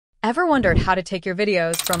Ever wondered how to take your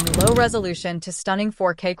videos from low resolution to stunning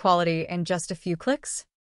 4K quality in just a few clicks?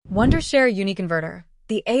 Wondershare UniConverter,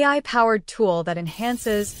 the AI-powered tool that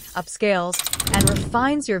enhances, upscales, and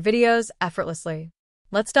refines your videos effortlessly.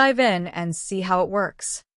 Let's dive in and see how it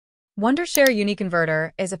works. Wondershare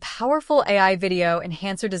UniConverter is a powerful AI video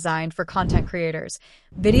enhancer designed for content creators,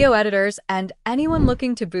 video editors, and anyone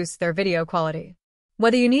looking to boost their video quality.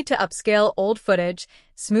 Whether you need to upscale old footage,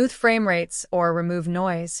 smooth frame rates, or remove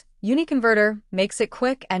noise, UniConverter makes it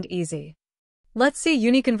quick and easy. Let's see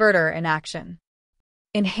UniConverter in action.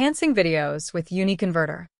 Enhancing videos with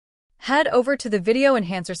UniConverter. Head over to the Video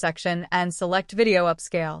Enhancer section and select Video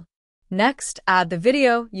Upscale. Next, add the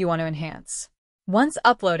video you want to enhance. Once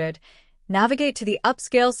uploaded, navigate to the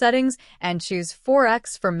Upscale settings and choose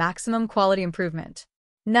 4x for maximum quality improvement.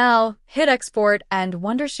 Now, hit Export and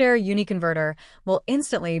Wondershare UniConverter will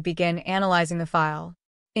instantly begin analyzing the file.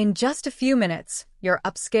 In just a few minutes, your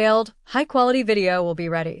upscaled, high-quality video will be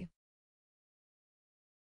ready.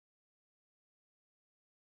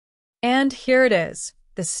 And here it is,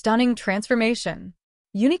 the stunning transformation.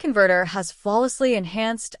 UniConverter has flawlessly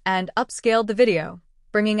enhanced and upscaled the video,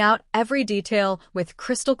 bringing out every detail with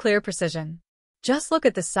crystal-clear precision. Just look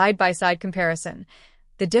at the side-by-side comparison.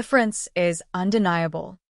 The difference is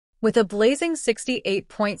undeniable. With a blazing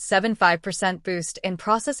 68.75% boost in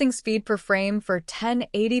processing speed per frame for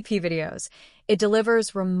 1080p videos, it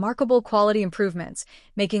delivers remarkable quality improvements,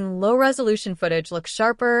 making low-resolution footage look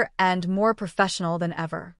sharper and more professional than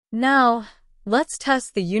ever. Now, let's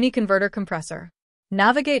test the UniConverter compressor.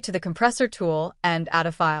 Navigate to the compressor tool and add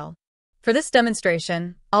a file. For this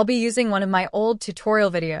demonstration, I'll be using one of my old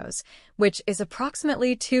tutorial videos, which is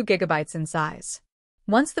approximately 2 GB in size.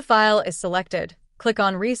 Once the file is selected, click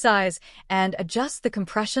on Resize and adjust the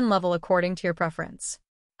compression level according to your preference.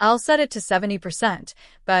 I'll set it to 70%,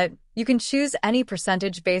 but you can choose any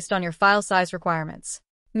percentage based on your file size requirements.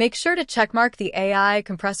 Make sure to checkmark the AI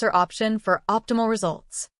compressor option for optimal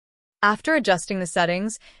results. After adjusting the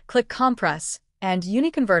settings, click Compress, and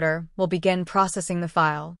UniConverter will begin processing the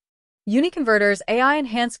file. UniConverter's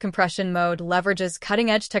AI-enhanced compression mode leverages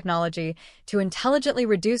cutting-edge technology to intelligently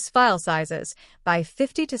reduce file sizes by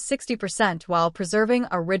 50 to 60% while preserving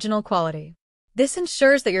original quality. This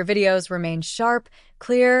ensures that your videos remain sharp,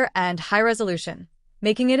 clear, and high-resolution,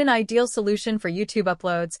 making it an ideal solution for YouTube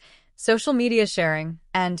uploads, social media sharing,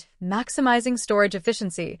 and maximizing storage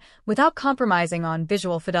efficiency without compromising on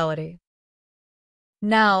visual fidelity.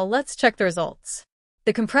 Now, let's check the results.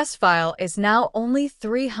 The compressed file is now only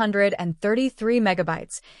 333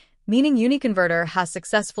 megabytes, meaning UniConverter has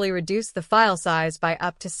successfully reduced the file size by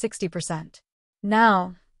up to 60%.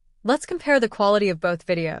 Now, let's compare the quality of both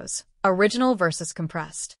videos, original versus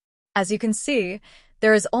compressed. As you can see,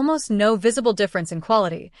 there is almost no visible difference in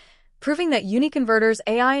quality, proving that UniConverter's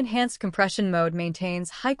AI-enhanced compression mode maintains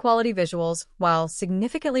high-quality visuals while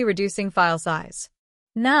significantly reducing file size.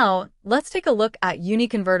 Now, let's take a look at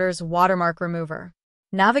UniConverter's Watermark Remover.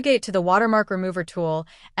 Navigate to the Watermark Remover tool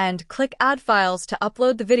and click Add Files to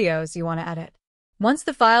upload the videos you want to edit. Once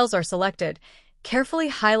the files are selected, carefully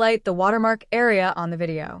highlight the watermark area on the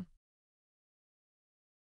video.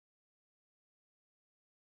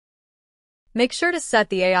 Make sure to set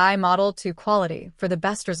the AI model to Quality for the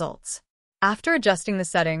best results. After adjusting the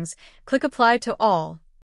settings, click Apply to All.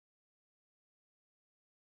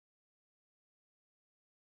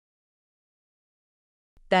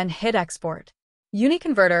 Then hit Export.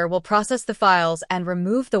 UniConverter will process the files and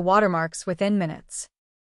remove the watermarks within minutes.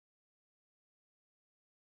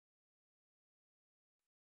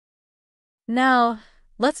 Now,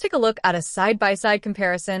 let's take a look at a side-by-side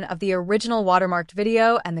comparison of the original watermarked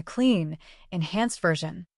video and the clean, enhanced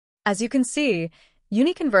version. As you can see,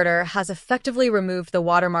 UniConverter has effectively removed the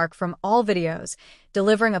watermark from all videos,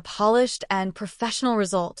 delivering a polished and professional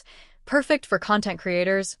result, perfect for content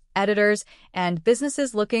creators, editors, and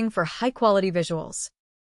businesses looking for high-quality visuals.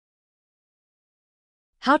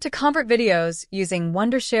 How to convert videos using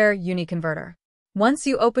Wondershare UniConverter. Once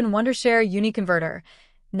you open Wondershare UniConverter,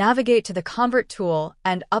 navigate to the Convert tool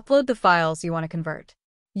and upload the files you want to convert.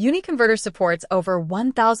 UniConverter supports over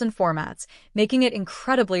 1,000 formats, making it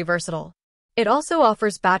incredibly versatile. It also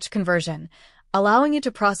offers batch conversion, allowing you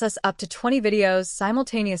to process up to 20 videos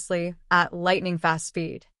simultaneously at lightning-fast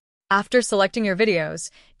speed. After selecting your videos,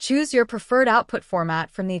 choose your preferred output format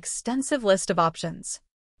from the extensive list of options.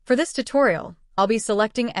 For this tutorial, I'll be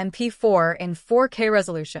selecting MP4 in 4K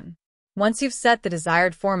resolution. Once you've set the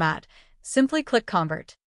desired format, simply click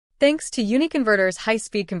Convert. Thanks to UniConverter's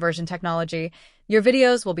high-speed conversion technology, your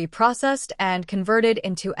videos will be processed and converted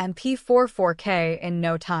into MP4 4K in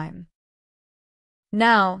no time.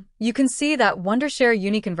 Now, you can see that Wondershare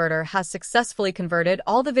UniConverter has successfully converted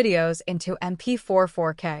all the videos into MP4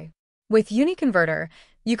 4K. With UniConverter,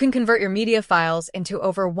 you can convert your media files into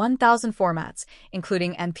over 1,000 formats,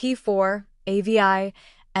 including MP4, AVI,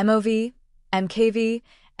 MOV, MKV,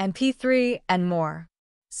 MP3, and more.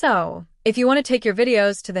 So, if you want to take your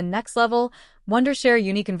videos to the next level, Wondershare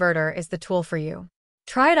UniConverter is the tool for you.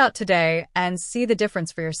 Try it out today and see the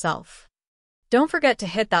difference for yourself. Don't forget to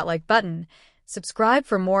hit that like button, subscribe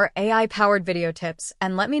for more AI-powered video tips,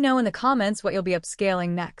 and let me know in the comments what you'll be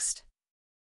upscaling next.